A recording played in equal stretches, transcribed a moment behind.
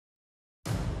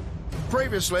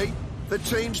Previously, the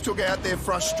teams took out their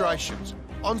frustrations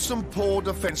on some poor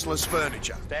defenceless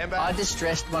furniture. Stand back. I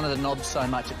distressed one of the knobs so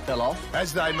much it fell off.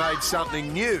 As they made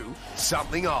something new,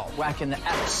 something old. Whacking the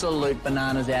absolute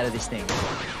bananas out of this thing.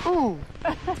 Ooh.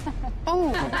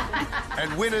 Ooh.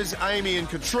 And winners Amy and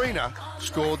Katrina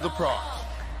scored the prize.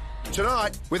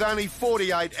 Tonight, with only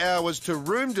 48 hours to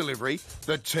room delivery,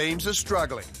 the teams are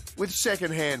struggling with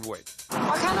second-hand week.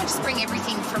 Why can't I just bring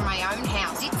everything from my own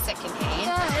house? It's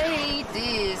second-hand. I hate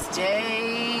this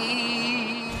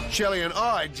day. Shelley and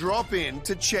I drop in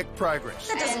to check progress.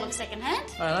 That doesn't look second-hand.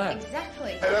 I know.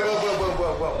 Exactly.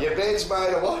 Whoa. Your bed's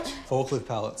made of what? Forklift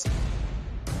pallets.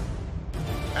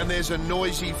 And there's a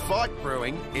noisy fight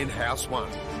brewing in House 1.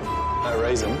 No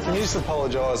reason. Can you just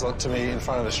apologise to me in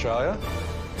front of Australia?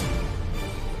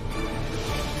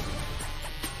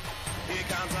 Here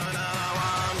comes another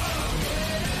one.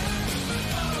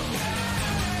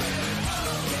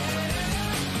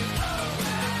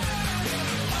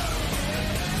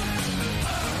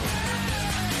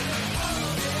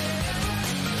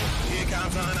 Here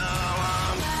comes another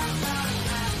one.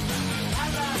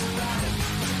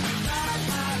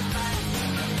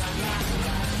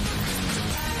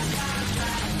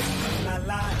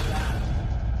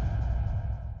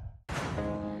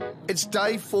 It's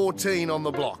day 14 on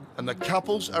the block, and the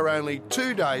couples are only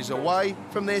 2 days away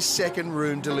from their second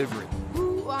room delivery.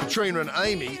 Katrina and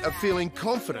Amy are feeling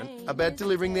confident about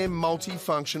delivering their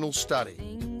multifunctional study.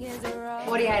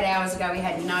 48 hours ago, we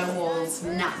had no walls,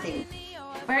 nothing.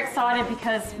 We're excited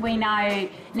because we know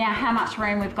now how much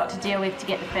room we've got to deal with to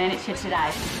get the furniture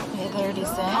today. Yeah, there it is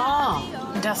there.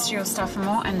 Oh, industrial stuff and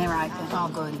more, and they're open. Oh,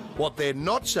 good. What they're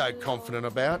not so confident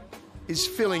about is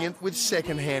filling it with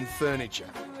second-hand furniture,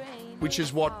 which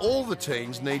is what all the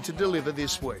teams need to deliver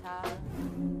this week.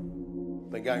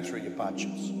 Been going through your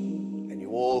budgets, and you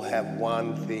all have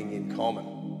one thing in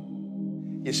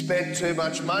common. You spent too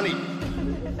much money.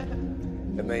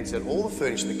 It means that all the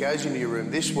furniture that goes into your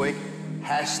room this week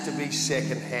has to be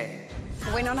second-hand.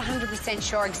 We're not 100%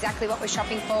 sure exactly what we're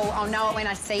shopping for. I'll know it when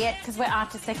I see it. Because we're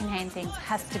after second-hand things. It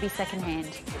has to be second-hand.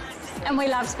 And we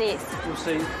loved this. You'll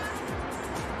see.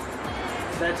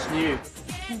 That's new.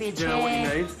 Can be a Do you know what you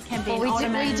chair, need? can be Well, an we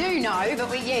ottoman. do know,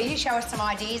 but you show us some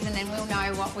ideas and then we'll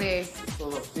know what we're... Well,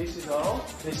 look, this is old,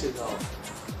 this is old.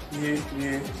 New.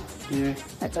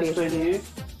 That's been weird. new,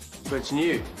 but it's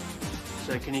new.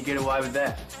 So can you get away with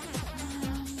that?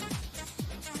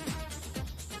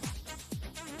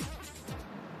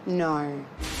 No.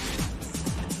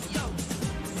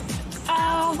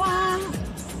 I want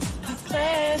a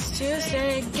place to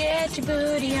say, get your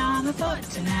booty on the foot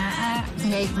tonight.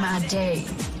 Make my day.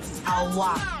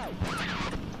 Awa.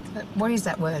 What is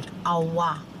that word?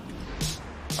 Awa.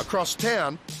 Across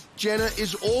town, Jenna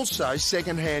is also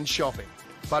second-hand shopping,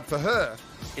 but for her,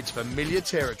 it's familiar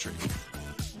territory.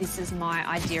 This is my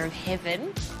idea of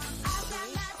heaven.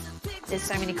 There's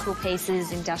so many cool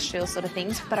pieces, industrial sort of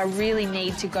things, but I really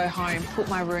need to go home, put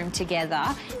my room together,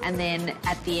 and then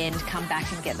at the end come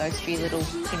back and get those few little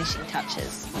finishing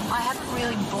touches. I haven't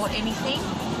really bought anything,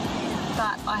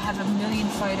 but I have a million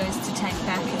photos to take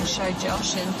back and show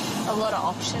Josh and a lot of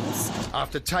options.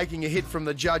 After taking a hit from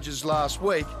the judges last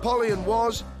week, Polly and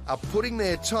Woz are putting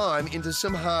their time into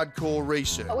some hardcore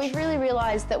research. We've really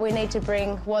realised that we need to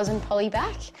bring Woz and Polly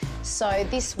back. So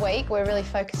this week we're really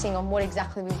focusing on what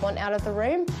exactly we want out of the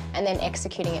room and then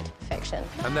executing it to perfection.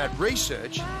 And that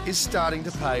research is starting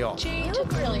to pay off. You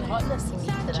look really hot dressing me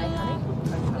today, honey.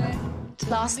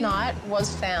 Last night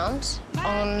was found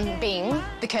on Bing,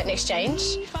 the Curtain Exchange.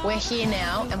 We're here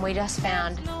now and we just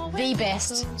found the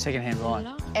best Second-hand right.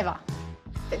 ever.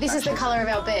 This is the colour of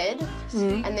our bed,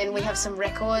 and then we have some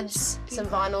records, some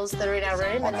vinyls that are in our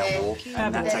room, and they're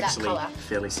that colour.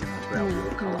 Fairly similar to our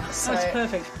wall colour. So That's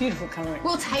perfect. Beautiful colouring.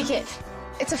 we'll take it.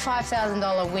 It's a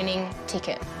 $5,000 winning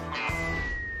ticket.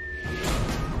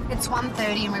 It's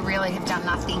 1:30 and we really have done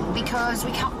nothing because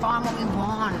we can't find what we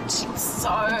want. So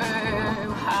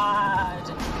hard.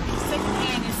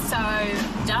 Second-hand is so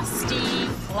dusty,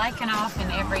 flaking off in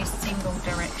every single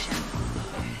direction.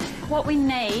 What we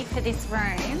need for this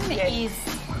room is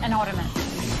an ottoman.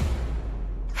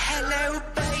 Hello,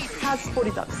 baby. How's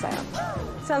 $40 sound?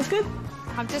 Sounds good?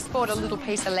 I've just bought a little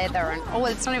piece of leather and, oh,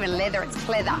 it's not even leather, it's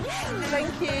pleather.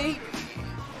 Thank you.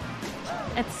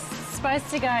 It's supposed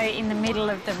to go in the middle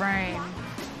of the room.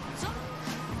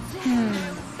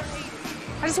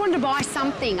 I just wanted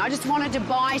to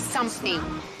buy something.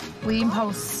 We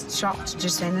impulse shopped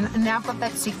just then, and now I've got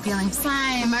that sick feeling.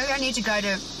 Same. Maybe I need to go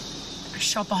to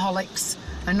Shopaholics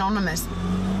Anonymous.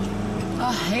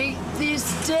 I hate this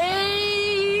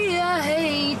day. I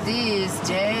hate this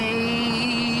day.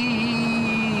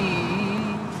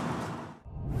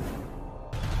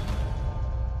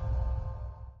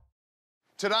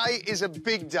 Today is a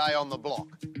big day on the block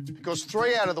because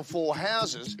 3 out of the 4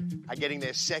 houses are getting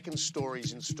their second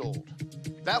stories installed.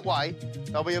 That way,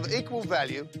 they'll be of equal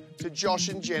value to Josh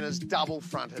and Jenna's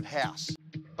double-fronted house.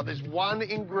 But there's one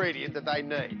ingredient that they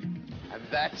need, and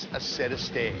that's a set of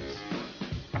stairs.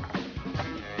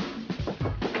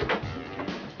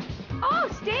 Oh,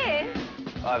 stairs?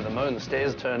 Over the moon, the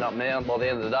stairs are turned up now. By the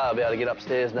end of the day, I'll be able to get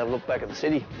upstairs and have a look back at the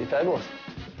city. It'll be fabulous.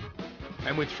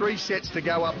 And with 3 sets to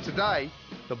go up today,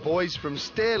 the boys from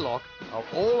Stairlock are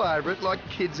all over it like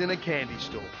kids in a candy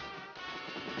store.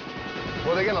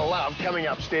 Well, they're going to love coming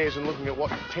upstairs and looking at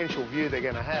what potential view they're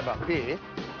going to have up here.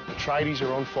 The tradies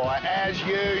are on fire, as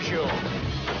usual.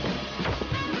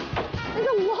 There's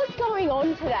a lot going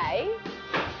on today.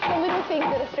 The little things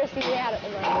that are stressing me out at the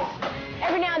moment.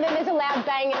 Every now and then there's a loud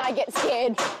bang and I get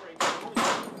scared.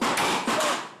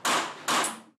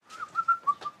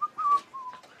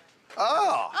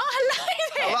 Oh, hello there.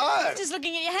 hello. Just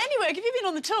looking at your handiwork. Have you been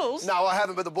on the tools? No, I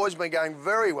haven't, but the boys have been going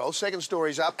very well. Second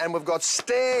story's up, and we've got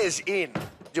stairs in. Do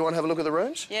you want to have a look at the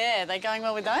rooms? Yeah, they going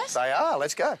well with those? They are.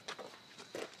 Let's go.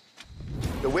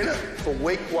 The winner for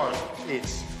week 1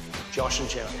 is Josh and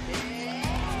Jenna.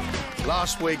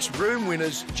 Last week's room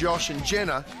winners, Josh and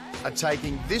Jenna, are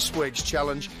taking this week's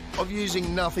challenge of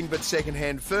using nothing but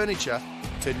second-hand furniture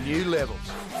to new levels.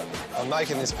 I'm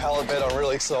making this pallet bed. I'm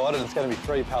really excited. It's going to be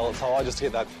 3 pallets high just to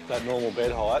get that normal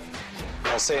bed height.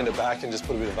 I'll sand it back and just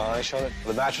put a bit of varnish on it.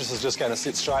 The mattress is just going to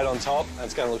sit straight on top and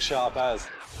it's going to look sharp as.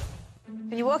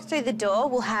 When you walk through the door,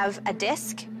 we'll have a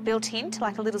desk built in to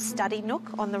like a little study nook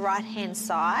on the right-hand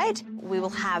side. We will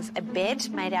have a bed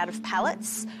made out of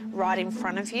pallets right in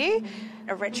front of you,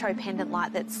 a retro pendant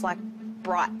light that's like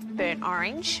bright burnt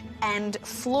orange, and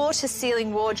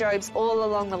floor-to-ceiling wardrobes all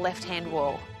along the left-hand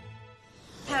wall.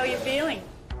 How are you feeling?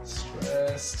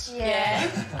 Stressed. Yeah,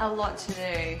 a lot to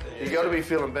do. You've got to be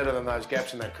feeling better than those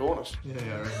gaps in that cornice. Yeah.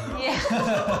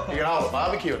 Yeah. You can hold a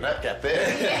barbecue in that gap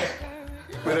there. Yeah.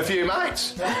 With a few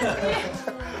mates.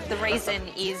 The reason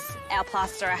is our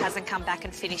plasterer hasn't come back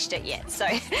and finished it yet. So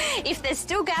if there's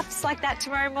still gaps like that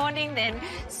tomorrow morning, then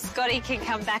Scotty can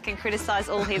come back and criticise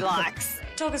all he likes.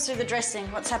 Talk us through the dressing.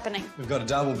 What's happening? We've got a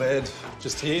double bed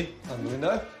just here on the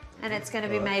window. And it's going to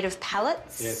be made of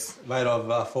pallets? Yes, made of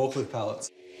forklift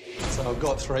pallets. So I've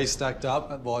got 3 stacked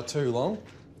up by 2 long.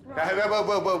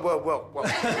 Whoa.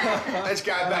 Let's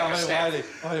go back a step.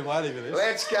 I've been waiting for this.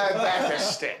 Let's go back a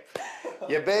step.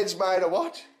 Your bed's made of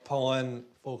what? Pine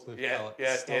forklift pallets.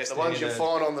 Yeah. The ones you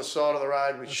find on the side of the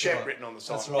road with Shep written on the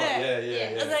side. That's right,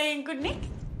 yeah. Are they in good nick?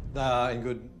 They are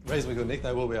in reasonably good nick.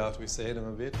 They will be after we sand them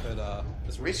a bit, but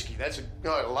it's risky.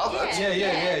 I love it.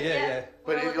 Yeah.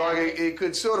 But it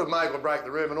could sort of make or break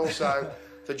the room, and also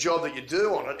the job that you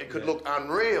do on it, it could look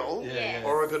unreal,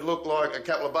 or it could look like a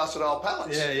couple of busted old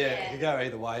pallets. Yeah. It could go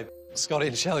either way. Scotty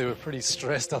and Shelley were pretty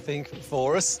stressed, I think,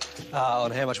 for us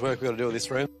on how much work we've got to do with this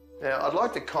room. Now, I'd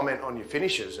like to comment on your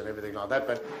finishes and everything like that,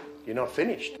 but you're not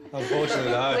finished.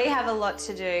 Unfortunately, no. We have a lot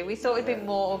to do. We thought we'd be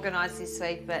more organised this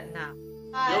week, but no.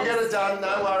 You'll get it done,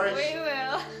 no worries. We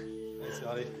will. Thanks,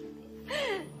 Scotty.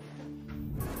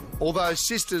 Although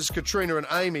sisters Katrina and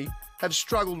Amy have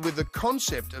struggled with the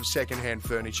concept of second-hand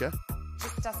furniture, It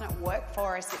just doesn't work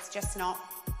for us. It's just not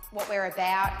what we're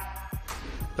about.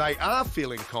 they are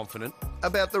feeling confident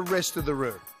about the rest of the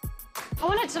room. I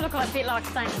want it to look a bit like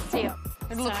stainless steel.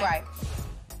 It'll look great.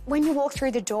 When you walk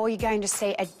through the door, you're going to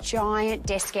see a giant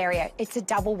desk area. It's a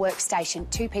double workstation.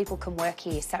 2 people can work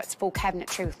here, so it's full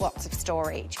cabinetry with lots of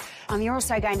storage. You're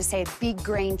also going to see a big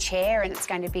green chair, and it's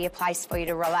going to be a place for you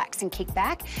to relax and kick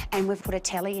back. And we've put a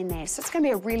telly in there, so it's going to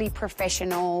be a really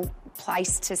professional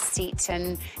place to sit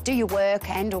and do your work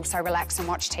and also relax and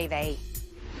watch TV.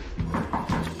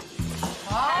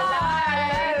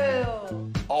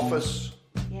 Hello! Office.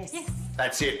 Yes.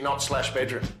 That's it, not slash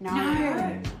bedroom.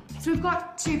 No. So we've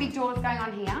got 2 big doors going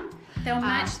on here. They'll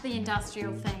match the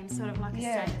industrial theme, sort of like a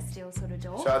stainless steel sort of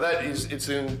door. So it's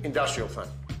an industrial thing.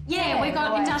 Yeah, we've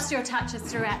got industrial touches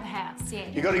throughout the house, yeah.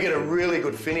 You've got to get a really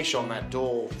good finish on that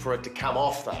door for it to come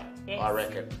off, though, I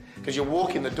reckon. Because you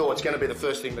walk in the door, it's going to be the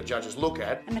first thing the judges look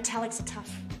at. And metallics are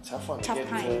tough. Tough one to Tough get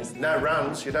paint. No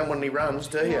runs. You don't want any runs,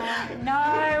 do you?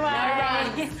 No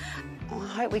way. I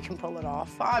hope we can pull it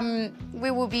off.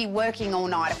 We will be working all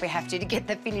night if we have to get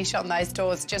the finish on those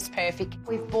doors just perfect.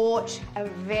 We've bought a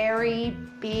very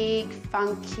big,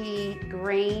 funky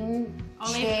green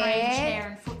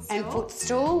chair and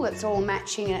footstool. It's all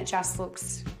matching and it just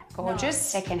looks gorgeous, nice.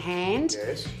 Second-hand.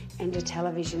 Yes. And a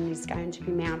television is going to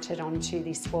be mounted onto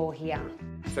this wall here.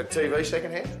 Is that TV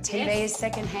second-hand? TV is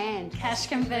second-hand. Cash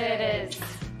converters.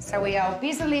 So we are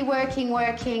busily working.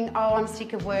 Oh, I'm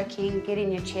sick of working. Get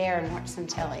in your chair and watch some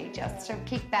telly, just to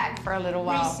kick back for a little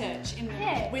while. Research.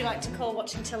 We like to call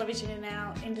watching television in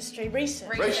our industry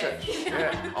research. Research,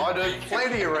 yeah. I do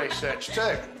plenty of research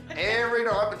too. Every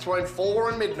night between 4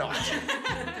 and midnight.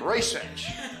 Research.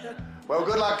 Well,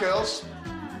 good luck, girls.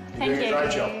 You're doing a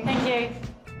great job. Thank you.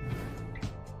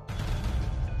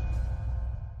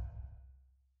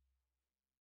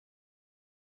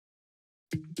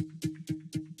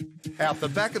 Out the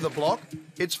back of the block,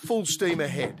 it's full steam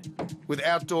ahead, with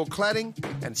outdoor cladding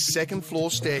and second-floor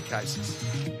staircases.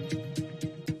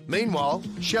 Meanwhile,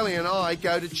 Shelley and I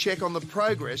go to check on the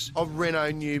progress of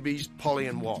Renault newbies Polly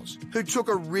and Woz, who took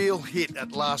a real hit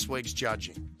at last week's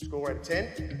judging. Score at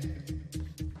 10.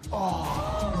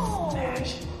 Oh,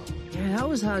 smash. Yeah, that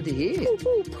was hard to hear.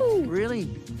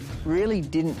 Really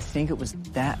didn't think it was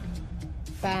that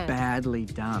badly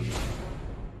done.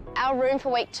 Our room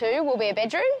for week 2 will be a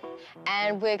bedroom,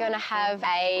 and we're going to have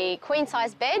a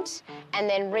queen-size bed and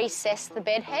then recess the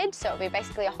bed head, so it'll be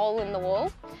basically a hole in the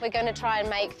wall. We're going to try and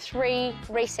make 3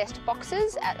 recessed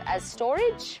boxes as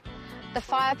storage. The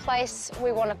fireplace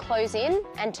we want to close in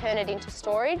and turn it into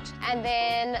storage. And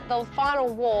then the final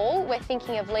wall we're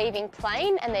thinking of leaving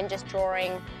plain and then just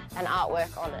drawing an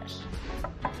artwork on it.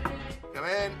 Come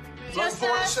in. Looking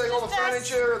forward to seeing all the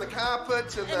furniture and the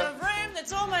carpets and a room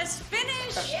that's almost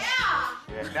finished.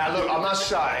 Yeah. Now, look, I must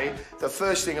say, the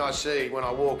first thing I see when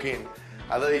I walk in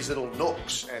are these little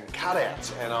nooks and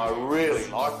cutouts, and I really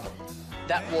like them.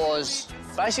 That was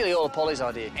basically all of Polly's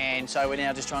idea, and so we're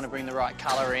now just trying to bring the right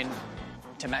colour in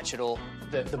to match it all.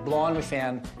 The blind we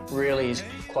found really is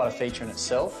quite a feature in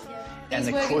itself, and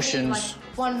the cushions.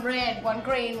 One red, one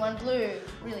green, one blue,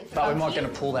 really funky. But we might going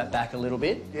to pull that back a little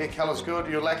bit. Yeah, colour's good.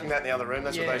 You're lacking that in the other room.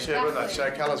 That's what they said, weren't they? So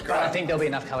colour's great. But I think there'll be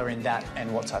enough colour in that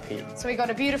and what's up here. So we got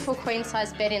a beautiful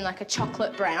queen-size bed in like a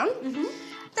chocolate brown.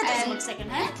 That doesn't look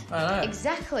second-hand. I know.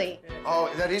 Exactly.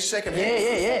 Oh, that is second-hand?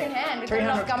 Yeah. Second-hand. We've got it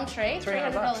off Gumtree,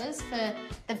 $300 for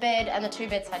the bed and the 2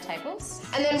 bedside tables.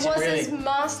 And then Woz's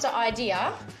master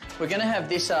idea. We're going to have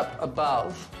this up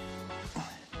above.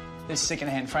 This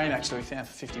second-hand frame actually we found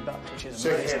for $50, which is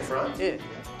amazing. Second-hand frame?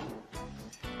 Yeah.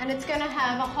 And it's going to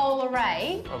have a whole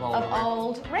array of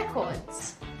old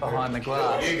records. Behind the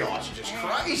glass. You guys are just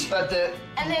crazy.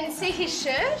 And then see his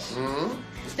shirt?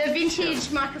 The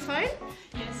vintage microphone?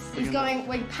 Yes.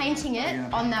 We're painting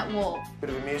it on that wall. Bit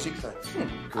of a music thing.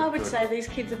 I would say these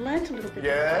kids have learnt a little bit.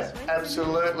 Yeah,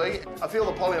 absolutely. I feel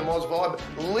the Polly and Woz vibe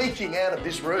leaking out of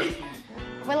this room.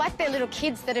 We're like they're little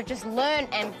kids that have just learned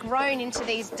and grown into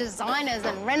these designers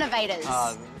and renovators.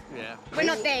 Yeah. We're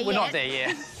not there yet. We're not there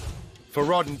yet. For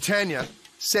Rod and Tanya,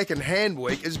 second-hand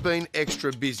week has been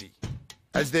extra busy,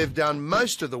 as they've done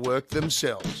most of the work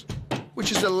themselves, which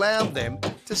has allowed them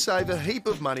to save a heap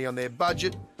of money on their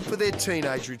budget for their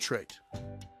teenage retreat.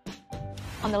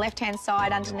 On the left-hand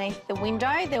side, underneath the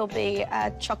window, there'll be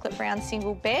a chocolate brown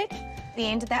single bed. At the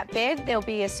end of that bed, there'll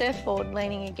be a surfboard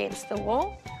leaning against the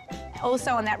wall.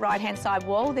 Also on that right-hand side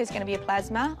wall, there's going to be a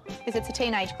plasma, because it's a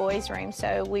teenage boys' room,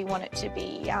 so we want it to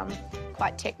be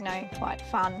quite techno, quite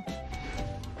fun.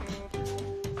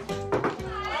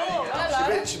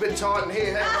 It's a bit tight in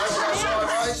here,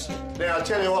 sideways. Now, I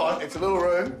tell you what, it's a little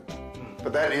room,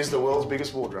 but that is the world's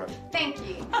biggest wardrobe. Thank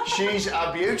you. She's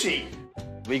a beauty.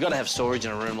 You've got to have storage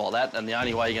in a room like that, and the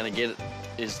only way you're going to get it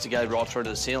is to go right through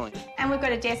to the ceiling. And we've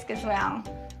got a desk as well.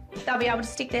 They'll be able to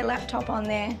stick their laptop on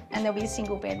there, and there'll be a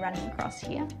single bed running across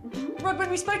here. Rod, when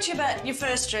we spoke to you about your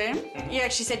first room, you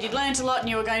actually said you'd learnt a lot and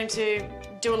you were going to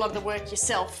do a lot of the work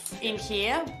yourself in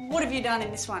here. What have you done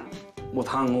in this one? We've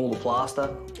hung all the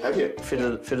plaster. Have you?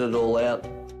 Fitted it all out.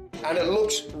 And it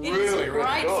looks really good.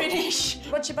 Great finish.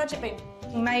 What's your budget been?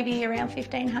 Maybe around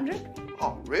 $1,500.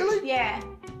 Oh, really? Yeah.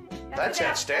 That's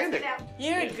outstanding.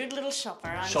 You're a good little shopper,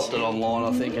 aren't you? Shopped it online,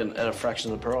 I think, at a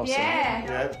fraction of the price. Yeah.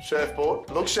 Yeah, surfboard.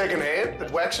 Looks second-hand, but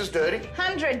wax is dirty.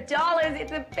 $100.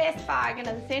 It's the best bargain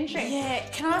of the century. Yeah.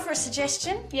 Can I offer a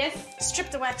suggestion? Yes.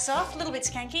 Strip the wax off, a little bit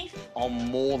skanky. I'm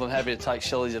more than happy to take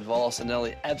Shelley's advice on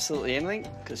nearly absolutely anything,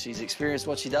 because she's experienced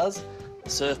what she does. The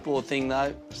surfboard thing,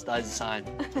 though, stays the same.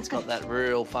 It's got that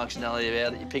real functionality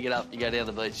about it. You pick it up, you go down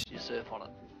the beach, you surf on it.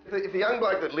 If the young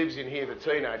bloke that lives in here, the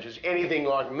teenager's anything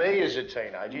like me as a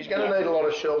teenager, he's going to need a lot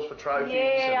of shelves for trophies.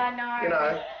 Yeah, and, I know. You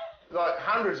know, like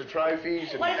hundreds of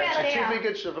trophies and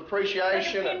certificates of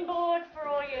appreciation. Like a pinboard for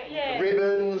all your,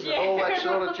 ribbons and all that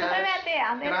sort of jazz. What about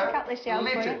there? There's a couple of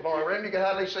shelves for you. My room, you can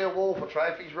hardly see a wall for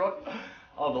trophies, Rod.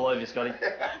 I believe you, Scotty.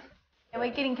 We're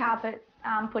getting carpet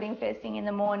putting first thing in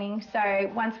the morning,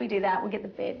 so once we do that, we'll get the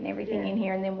bed and everything in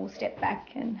here, and then we'll step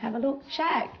back and have a look.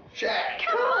 Shag. Shag.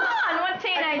 Come on, what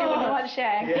teenager wouldn't want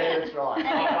shag? Yeah, that's right.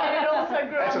 And it also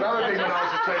grew That's up another thing when I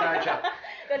was a teenager.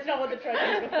 That's not what the truth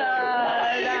is before. No.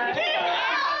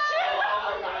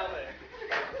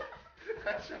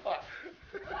 That's right.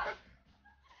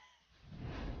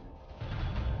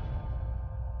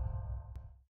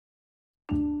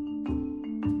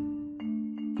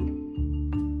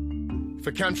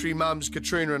 For country mums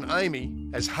Katrina and Amy,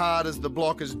 as hard as the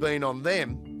block has been on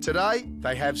them, today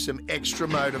they have some extra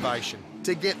motivation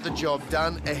to get the job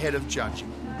done ahead of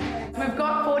judging. We've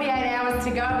got 48 hours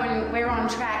to go and we're on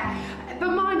track.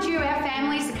 But mind you, our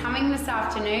families are coming this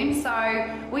afternoon,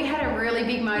 so we had a really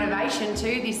big motivation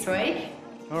too this week.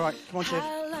 All right, come on, Chef.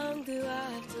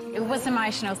 It was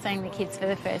emotional seeing the kids for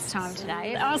the first time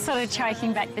today. I was sort of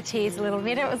choking back the tears a little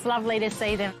bit. It was lovely to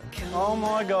see them. Oh,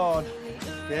 my God.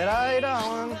 G'day,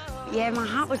 darling. Yeah, my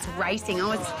heart was racing.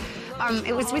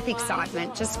 It was with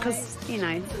excitement, just because, you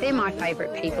know, they're my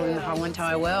favourite people in the whole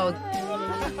entire world.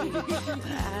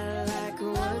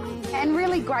 And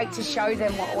really great to show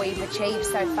them what we've achieved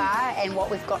so far and what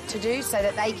we've got to do so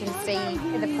that they can see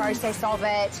the process of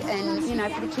it and, you know,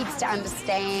 for the kids to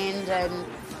understand, and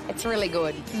it's really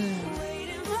good.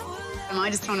 And I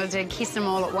just wanted to kiss them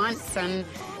all at once and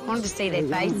wanted to see their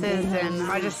faces, and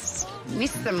I just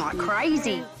missed them like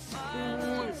crazy.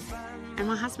 And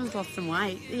my husband's lost some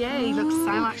weight. Yeah, he looks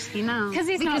so much thinner. Because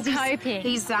he's not coping.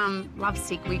 He's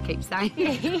lovesick, we keep saying.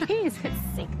 Yeah, he is. It's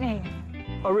sickening.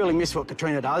 I really miss what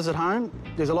Katrina does at home.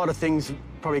 There's a lot of things that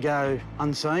probably go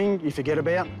unseen, you forget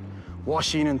about.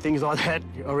 Washing and things like that.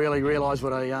 I really realise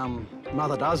what a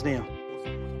mother does now.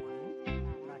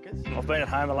 I've been at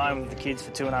home alone with the kids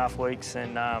for 2.5 weeks,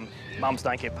 and mums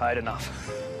don't get paid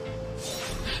enough.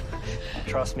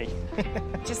 Trust me.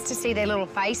 Just to see their little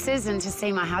faces and to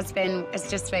see my husband,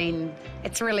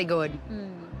 it's really good.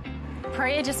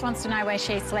 Priya just wants to know where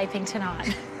she's sleeping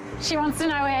tonight. She wants to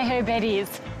know where her bed is.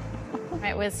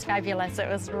 It was fabulous. It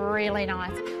was really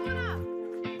nice.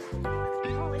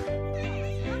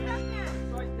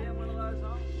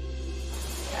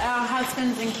 Our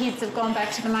husbands and kids have gone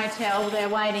back to the motel. They're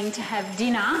waiting to have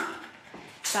dinner,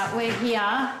 but we're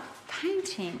here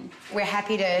painting. We're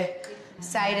happy to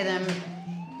say to them,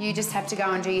 you just have to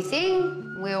go and do your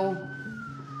thing. We'll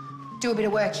do a bit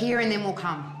of work here and then we'll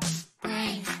come.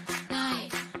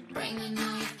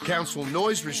 Council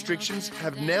noise restrictions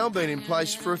have now been in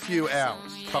place for a few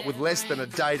hours, but with less than a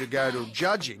day to go to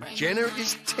judging, Jenna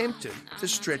is tempted to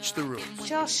stretch the rules.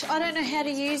 Josh, I don't know how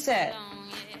to use it.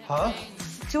 Huh?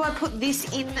 Do I put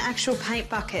this in the actual paint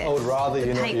bucket? I would rather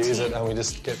you not use tin? it and we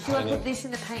just get Do I painting. put this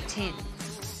in the paint tin?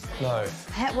 No.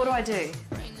 What do I do?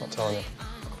 Not telling you.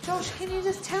 Josh, can you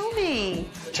just tell me?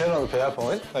 Turn on the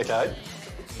PowerPoint, okay.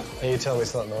 And you tell me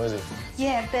it's not noisy.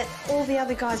 Yeah, but all the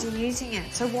other guys are using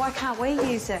it, so why can't we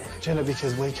use it? Jenna,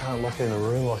 because we can't lock it in a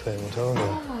room like that, I'm telling you.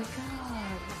 Oh, my God.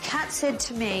 Kat said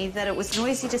to me that it was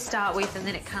noisy to start with and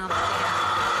then it calmed down.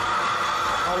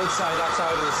 I would say that's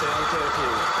over the sound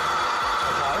curfew.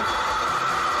 Okay?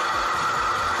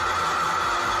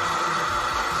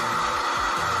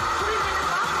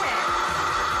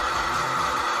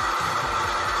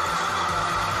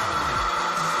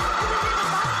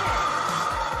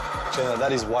 Jenna,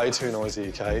 that is way too noisy,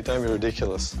 okay? Don't be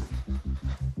ridiculous.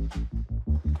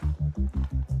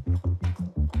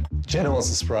 Jenna wants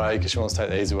to spray because she wants to take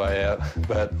the easy way out,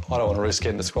 but I don't want to risk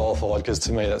getting disqualified because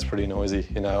to me that's pretty noisy,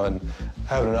 you know, and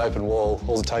having an open wall,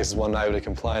 all it takes is one neighbour to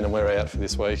complain and we're out for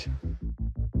this week.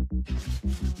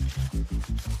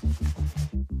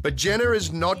 But Jenna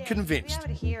is not convinced,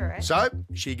 so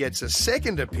she gets a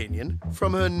second opinion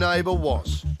from her neighbour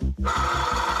Was.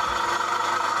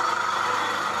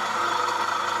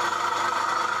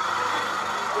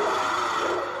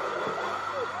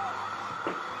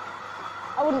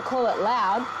 I wouldn't call it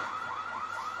loud.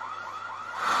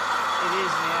 It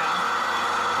is now.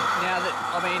 Now that,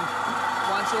 I mean,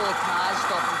 once all the cars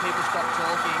stop and people stop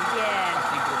talking, yeah, I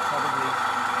think it'll probably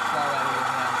flow out of your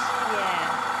house. Yeah.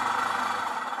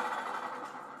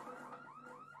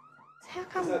 How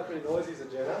come? Is that pretty noisy, is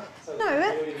it, Jenna? So No, the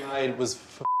video you made was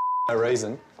for no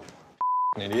reason.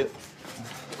 An idiot.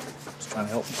 Just trying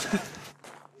to help.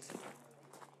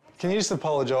 Can you just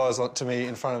apologise to me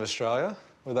in front of Australia?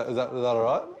 Was that all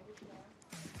right?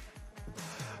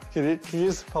 Can you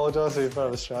just apologise to me in front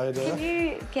of Australia, Jenna? Can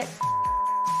you get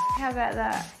how about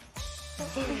that?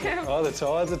 Oh, the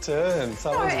tides are turned.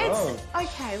 Something's wrong.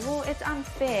 Okay, well, it's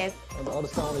unfair. I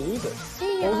just don't want to use it. See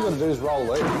All ya. we've got to do is roll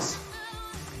these.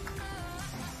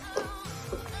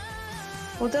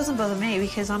 Well, it doesn't bother me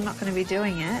because I'm not going to be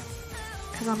doing it.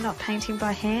 because I'm not painting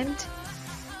by hand.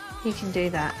 You can do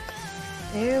that.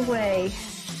 No way.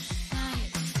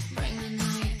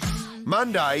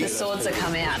 Monday, The swords that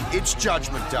come out. It's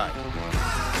Judgment Day.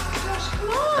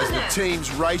 As the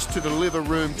teams race to deliver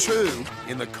room 2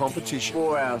 in the competition.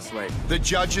 4 hours late. The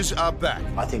judges are back.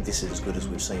 I think this is as good as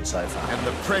we've seen so far. And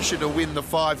the pressure to win the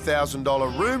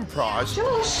 $5,000 room prize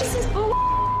Josh, this is bull.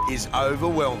 is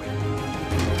overwhelming.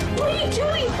 What are you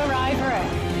doing? We're over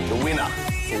it. The winner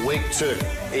for week 2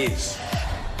 is